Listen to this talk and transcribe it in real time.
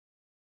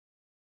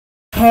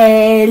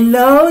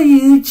Hello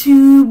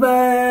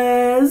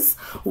YouTubers,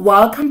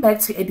 welcome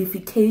back to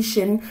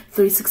Edification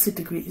 360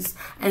 Degrees.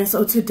 And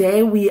so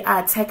today we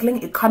are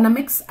tackling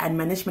Economics and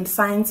Management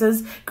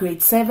Sciences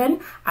grade 7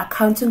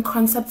 accounting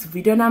concepts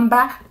video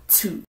number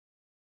 2.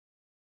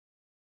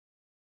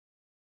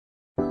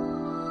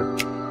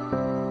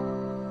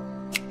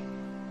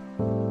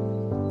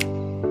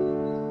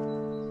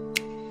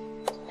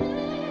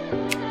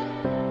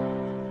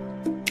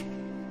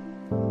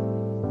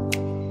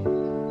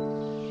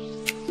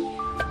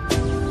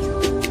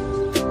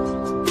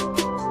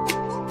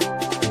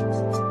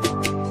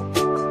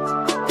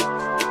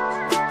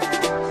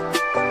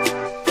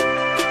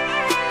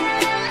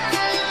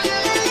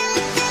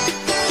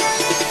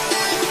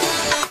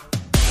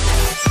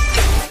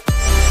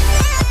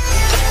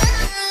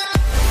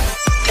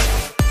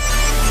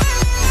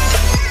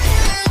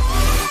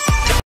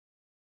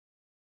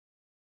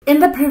 In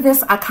the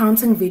previous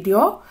accounting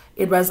video,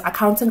 it was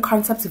accounting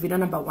concepts video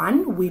number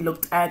 1. We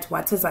looked at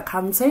what is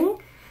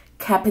accounting,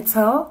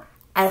 capital,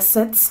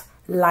 assets,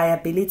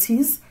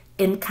 liabilities,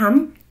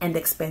 income, and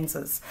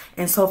expenses.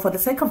 And so for the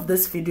sake of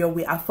this video,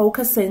 we are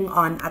focusing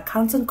on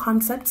accounting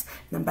concept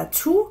number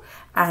 2,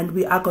 and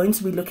we are going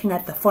to be looking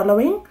at the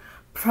following: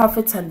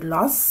 profit and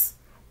loss,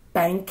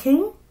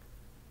 banking,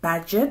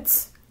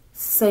 budget,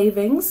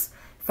 savings,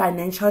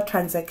 financial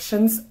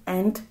transactions,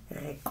 and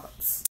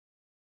records.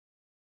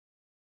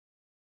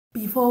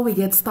 Before we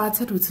get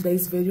started with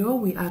today's video,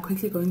 we are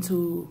quickly going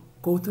to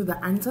go through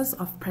the answers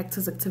of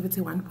practice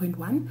activity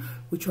 1.1,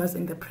 which was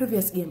in the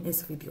previous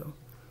EMS video.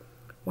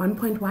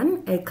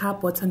 1.1, a car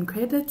bought on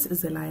credit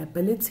is a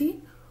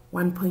liability.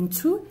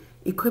 1.2,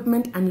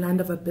 equipment and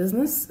land of a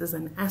business is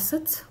an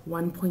asset.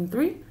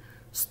 1.3,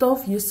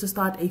 stove used to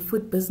start a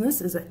food business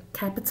is a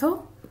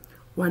capital.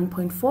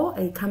 1.4,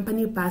 a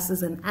company bus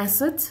is an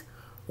asset.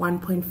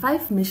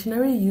 1.5,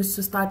 machinery used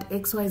to start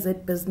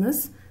XYZ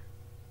business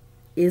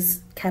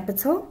is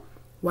capital.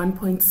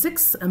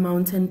 1.6, a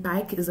mountain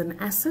bike is an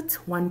asset.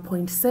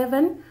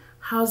 1.7,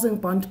 housing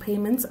bond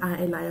payments are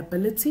a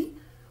liability.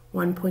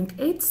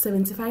 1.8,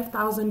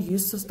 75,000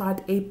 used to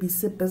start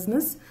ABC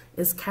business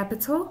is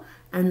capital.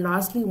 And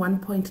lastly,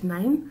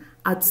 1.9,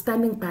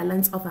 outstanding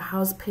balance of a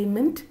house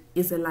payment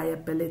is a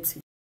liability.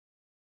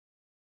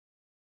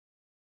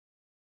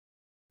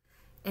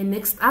 And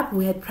next up,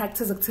 we had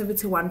practice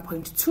activity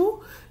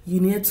 1.2. You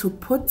need to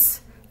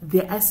put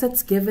the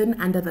assets given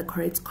under the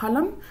correct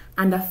column.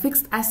 Under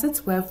fixed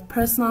assets, we have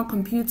personal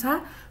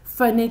computer,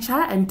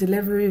 furniture and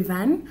delivery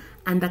van.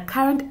 Under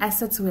current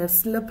assets, we have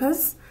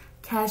slippers,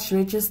 cash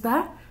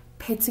register,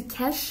 petty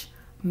cash,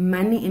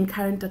 money in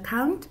current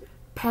account,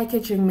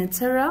 packaging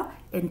material,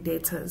 and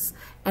debtors.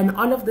 And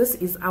all of this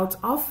is out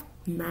of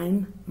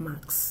 9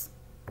 marks.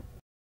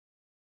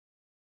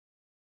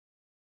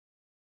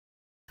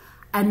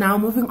 And now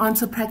moving on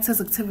to practice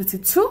activity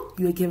 2,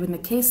 you were given a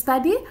case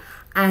study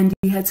and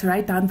you had to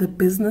write down the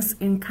business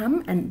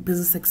income and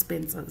business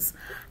expenses.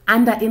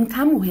 Under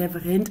income, we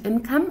have rent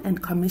income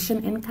and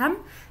commission income.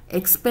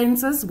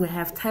 Expenses, we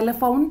have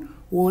telephone,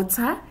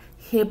 water,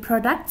 hair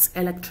products,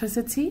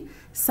 electricity,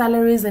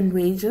 salaries and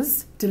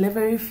wages,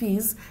 delivery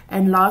fees,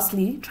 and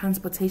lastly,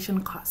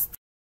 transportation costs.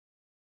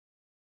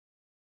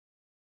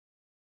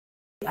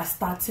 We are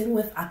starting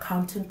with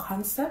accounting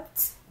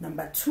concepts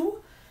number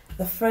 2.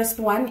 The first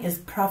one is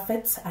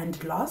profit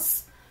and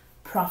loss.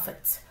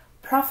 Profit.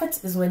 Profit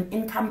is when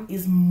income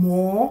is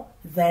more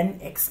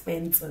than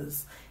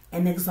expenses.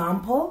 An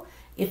example,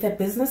 if a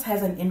business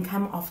has an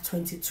income of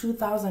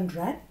 22,000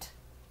 rand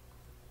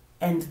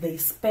and they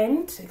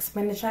spend,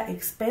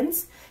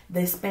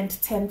 they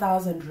spent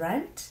 10,000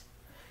 rand,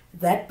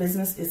 that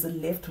business is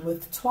left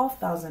with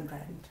 12,000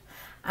 rand.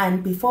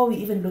 And before we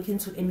even look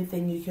into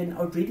anything, you can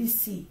already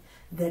see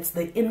that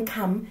the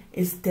income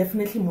is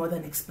definitely more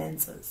than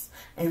expenses.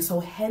 And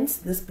so hence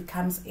this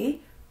becomes a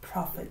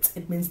profit.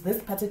 It means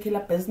this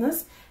particular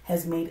business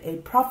has made a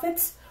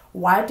profit.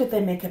 Why did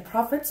they make a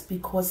profit?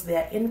 Because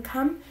their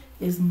income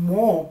is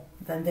more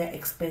than their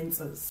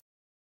expenses.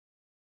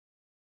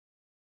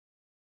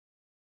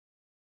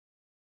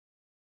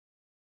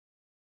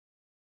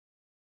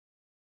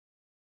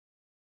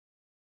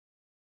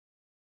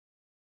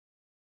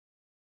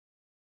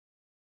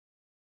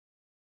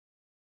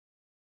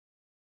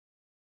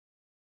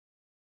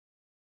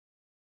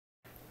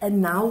 And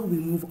now we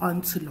move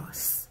on to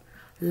loss.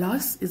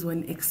 Loss is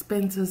when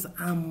expenses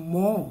are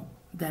more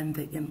than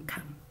the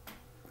income.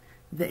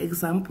 The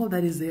example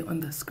that is there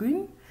on the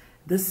screen,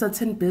 this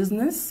certain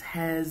business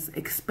has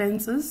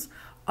expenses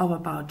of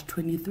about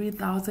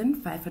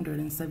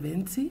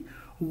 23,570,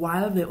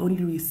 while they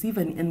only receive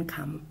an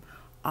income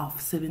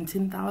of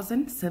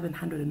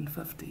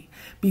 17,750.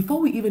 Before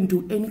we even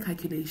do any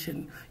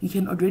calculation, you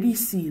can already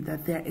see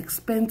that their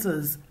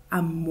expenses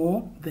are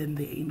more than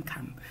their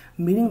income,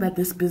 meaning that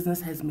this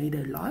business has made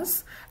a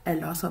loss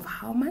of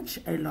how much?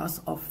 A loss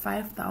of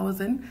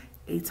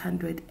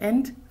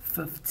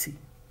 5,850.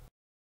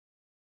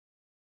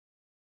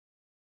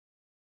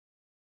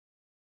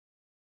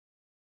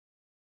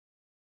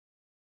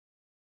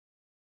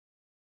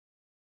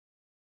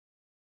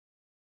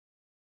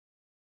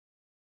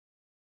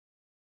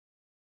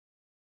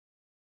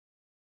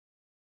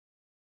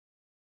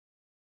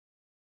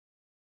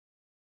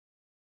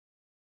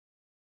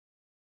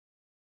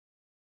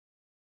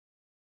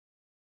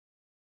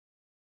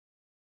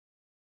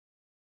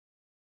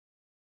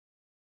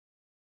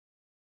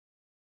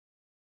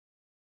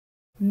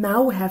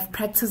 Now we have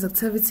practice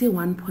activity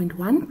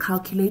 1.1,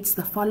 calculates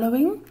the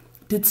following.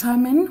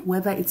 Determine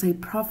whether it's a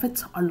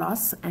profit or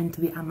loss and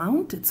the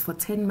amount. It's for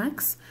 10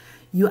 marks.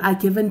 You are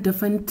given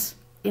different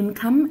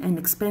income and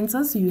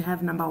expenses. You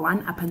have number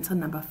 1 up until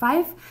number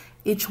 5.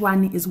 Each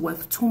one is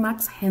worth 2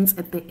 marks. Hence,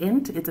 at the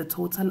end, it's a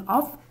total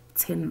of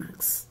 10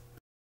 marks.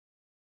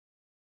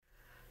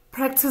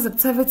 Practice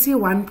activity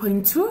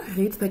 1.2,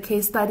 read the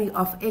case study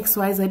of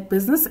XYZ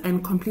business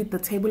and complete the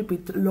table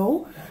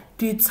below.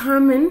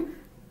 Determine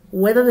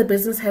whether the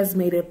business has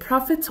made a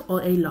profit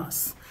or a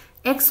loss.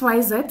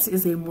 XYZ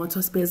is a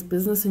motor spares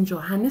business in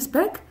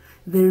Johannesburg.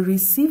 They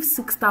receive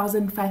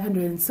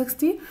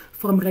 6,560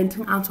 from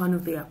renting out one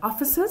of their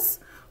offices,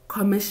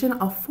 commission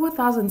of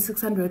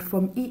 4,600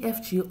 from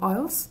EFG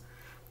Oils,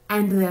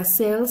 and their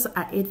sales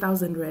are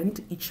 8,000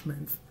 rand each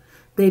month.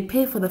 They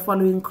pay for the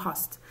following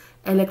cost: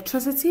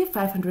 electricity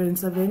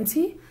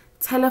 570,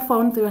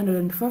 telephone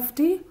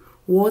 350,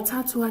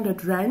 water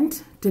 200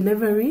 rand,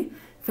 delivery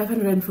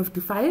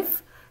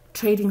 555,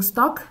 trading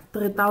stock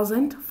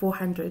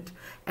 3,400.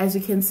 As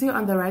you can see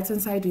on the right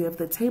hand side, you have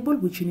the table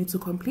which you need to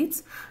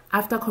complete.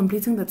 After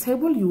completing the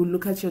table, you will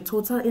look at your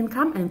total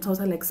income and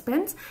total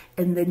expense,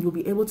 and then you'll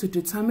be able to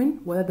determine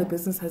whether the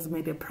business has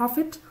made a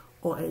profit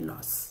or a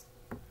loss.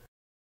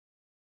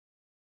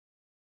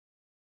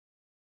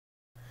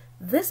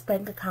 This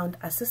bank account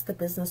assists the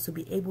business to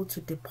be able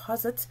to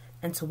deposit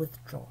and to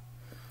withdraw.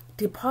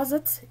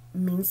 Deposit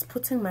means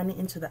putting money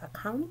into the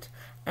account,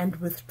 and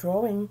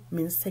withdrawing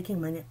means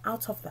taking money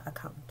out of the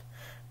account.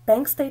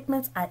 Bank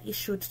statements are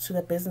issued to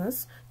the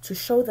business to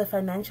show the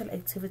financial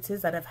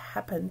activities that have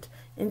happened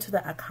into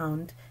the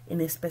account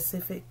in a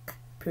specific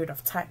period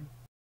of time.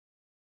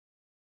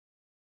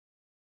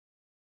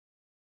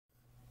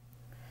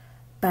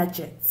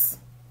 Budgets.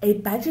 A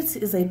budget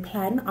is a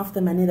plan of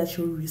the money that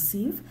you will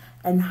receive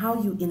and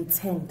how you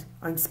intend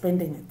on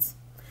spending it.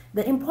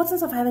 The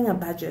importance of having a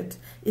budget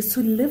is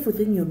to live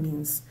within your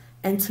means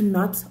and to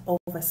not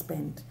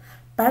overspend.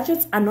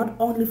 Budgets are not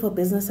only for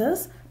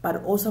businesses,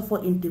 but also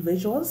for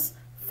individuals,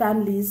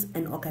 families,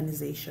 and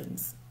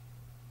organizations.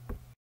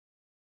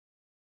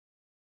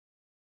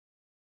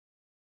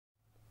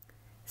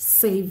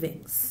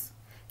 Savings.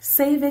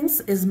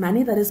 Savings is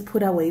money that is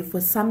put away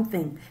for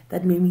something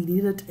that may be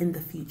needed in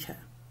the future.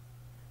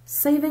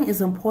 Saving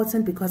is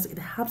important because it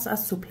helps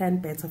us to plan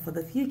better for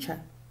the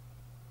future.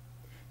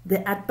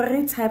 There are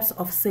 3 types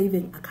of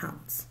saving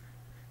accounts.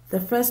 The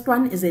first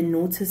one is a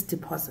notice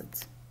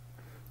deposit.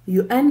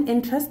 You earn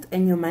interest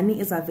and your money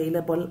is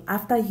available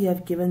after you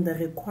have given the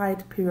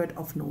required period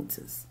of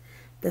notice.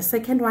 The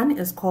second one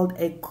is called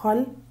a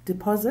call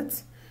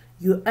deposit.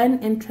 You earn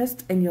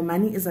interest and your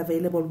money is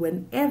available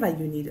whenever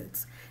you need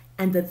it.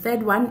 And the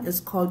third one is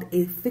called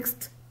a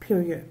fixed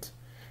period.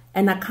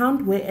 An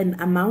account where an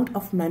amount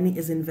of money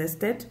is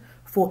invested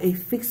for a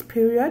fixed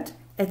period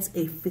at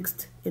a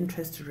fixed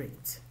interest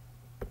rate.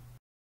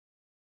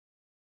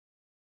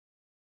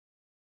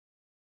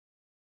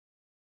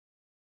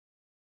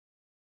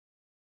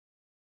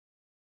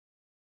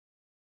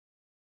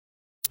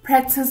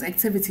 Practice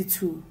activity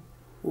 2.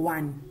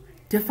 1.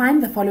 Define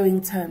the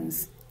following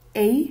terms.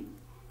 A.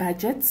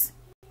 Budgets.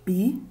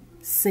 B.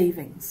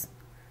 Savings.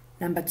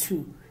 Number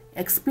 2.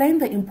 Explain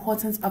the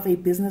importance of a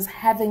business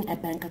having a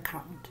bank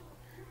account.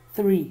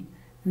 3.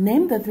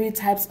 Name the 3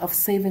 types of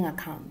saving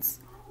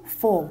accounts.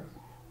 4.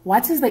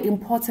 What is the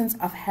importance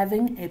of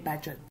having a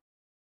budget?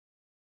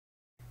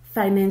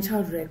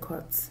 Financial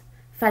records.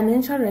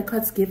 Financial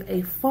records give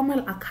a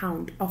formal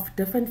account of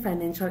different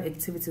financial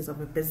activities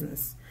of a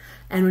business.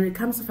 And when it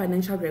comes to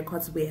financial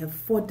records, we have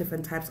 4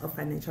 different types of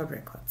financial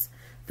records.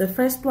 The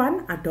first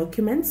one are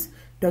documents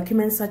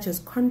such as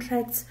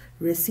contracts,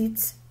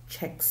 receipts,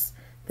 checks.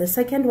 The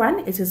second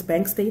one, it is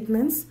bank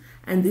statements,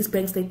 and these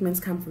bank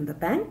statements come from the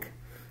bank.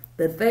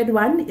 The third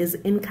one is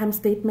income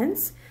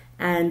statements,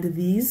 and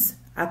these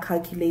are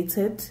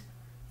calculated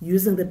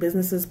using the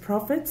business's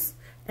profits.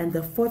 And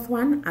the fourth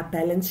one are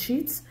balance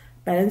sheets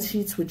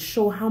which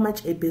show how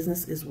much a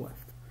business is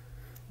worth.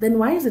 Then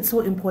why is it so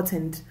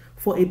important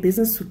for a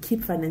business to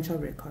keep financial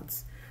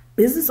records?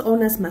 Business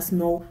owners must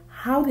know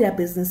how their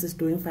business is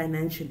doing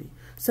financially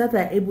so that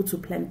they are able to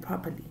plan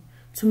properly.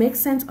 To make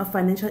sense of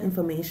financial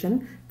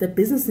information, the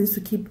business needs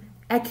to keep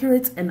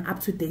accurate and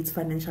up-to-date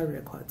financial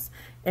records.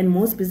 And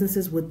most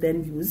businesses would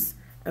then use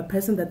a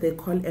person that they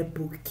call a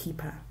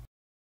bookkeeper.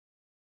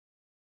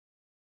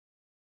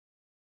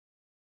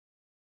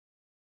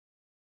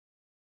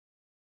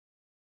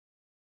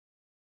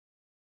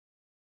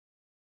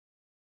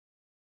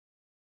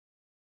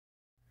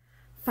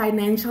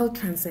 Financial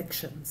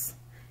transactions.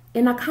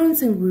 In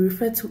accounting, we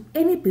refer to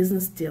any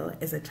business deal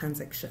as a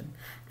transaction,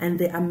 and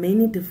there are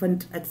many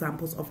different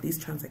examples of these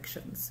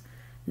transactions.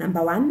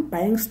 Number 1,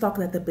 buying stock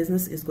that the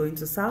business is going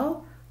to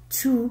sell.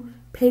 2,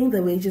 paying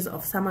the wages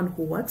of someone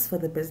who works for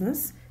the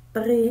business.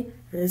 3,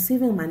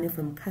 receiving money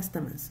from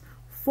customers.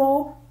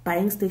 4,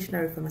 buying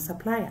stationery from a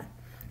supplier.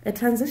 A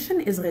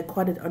transaction is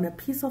recorded on a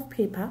piece of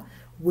paper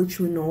which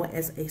we know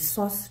as a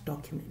source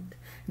document.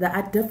 There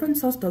are different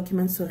source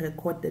documents to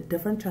record the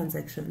different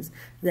transactions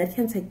that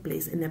can take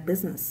place in a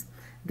business.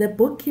 The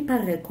bookkeeper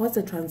records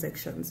the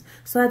transactions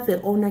so that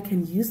the owner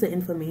can use the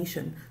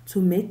information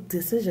to make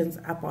decisions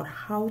about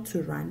how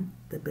to run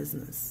the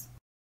business.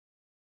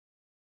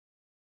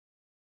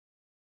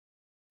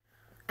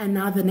 And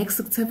now the next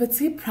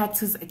activity,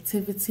 practice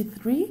activity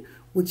 3,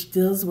 which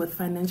deals with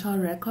financial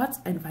records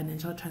and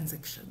financial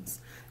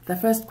transactions. The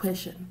first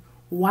question,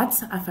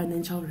 what are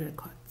financial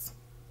records?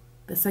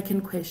 The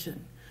second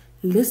question,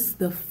 list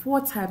the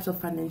 4 types of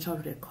financial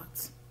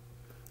records.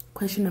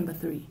 Question number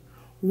 3,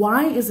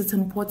 why is it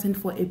important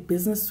for a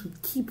business to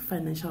keep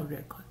financial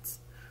records?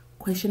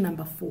 Question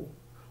number 4,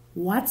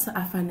 what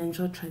are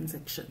financial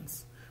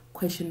transactions?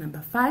 Question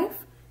number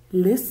 5,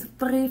 list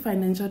 3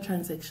 financial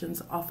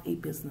transactions of a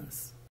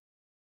business.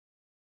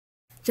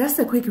 Just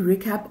a quick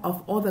recap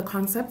of all the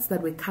concepts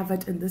that were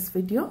covered in this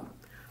video.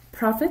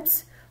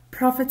 Profit.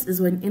 Profit is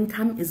when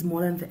income is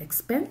more than the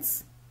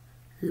expense.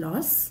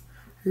 Loss.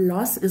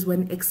 Loss is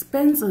when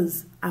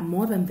expenses are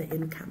more than the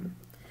income.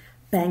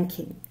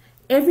 Banking.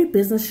 Every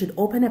business should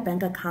open a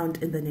bank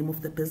account in the name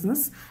of the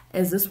business,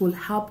 as this will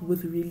help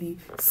with really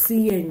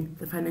seeing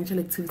the financial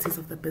activities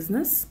of the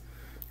business.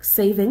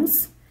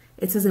 Savings.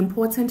 It is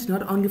important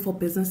not only for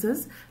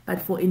businesses,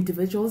 but for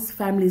individuals,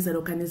 families, and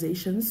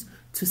organizations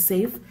to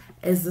save,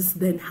 as this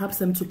then helps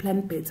them to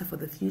plan better for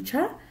the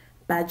future.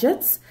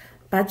 Budgets.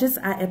 Budgets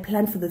are a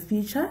plan for the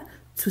future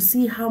to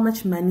see how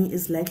much money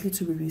is likely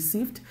to be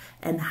received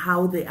and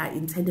how they are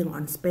intending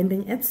on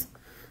spending it.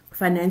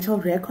 Financial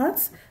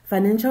records.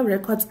 Financial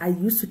records are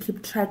used to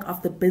keep track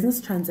of the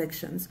business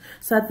transactions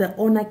so that the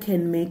owner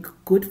can make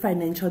good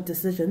financial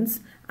decisions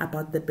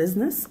about the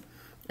business.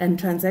 And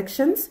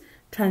transactions.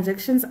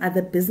 Transactions are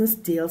the business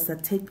deals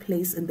that take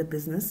place in the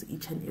business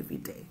each and every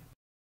day.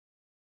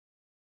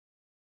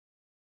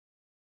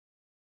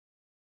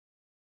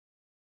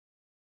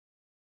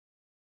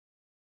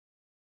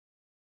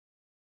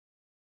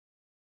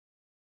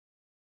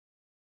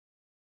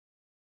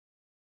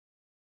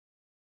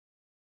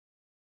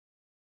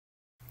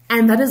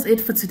 And that is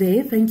it for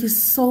today. Thank you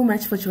so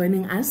much for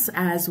joining us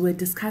as we're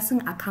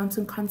discussing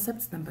accounting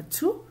concepts number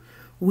 2.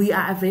 We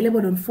are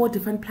available on 4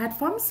 different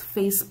platforms: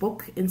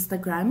 Facebook,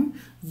 Instagram,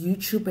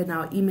 YouTube, and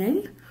our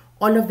email.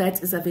 All of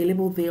that is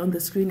available there on the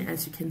screen,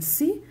 as you can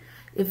see.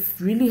 If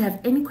you really have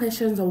any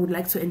questions or would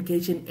like to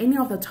engage in any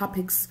of the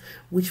topics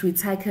which we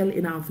tackle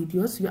in our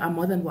videos, you are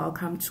more than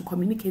welcome to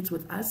communicate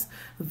with us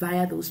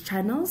via those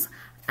channels.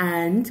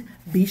 And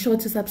be sure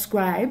to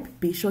subscribe,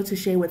 be sure to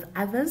share with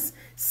others.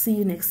 See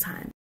you next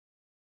time.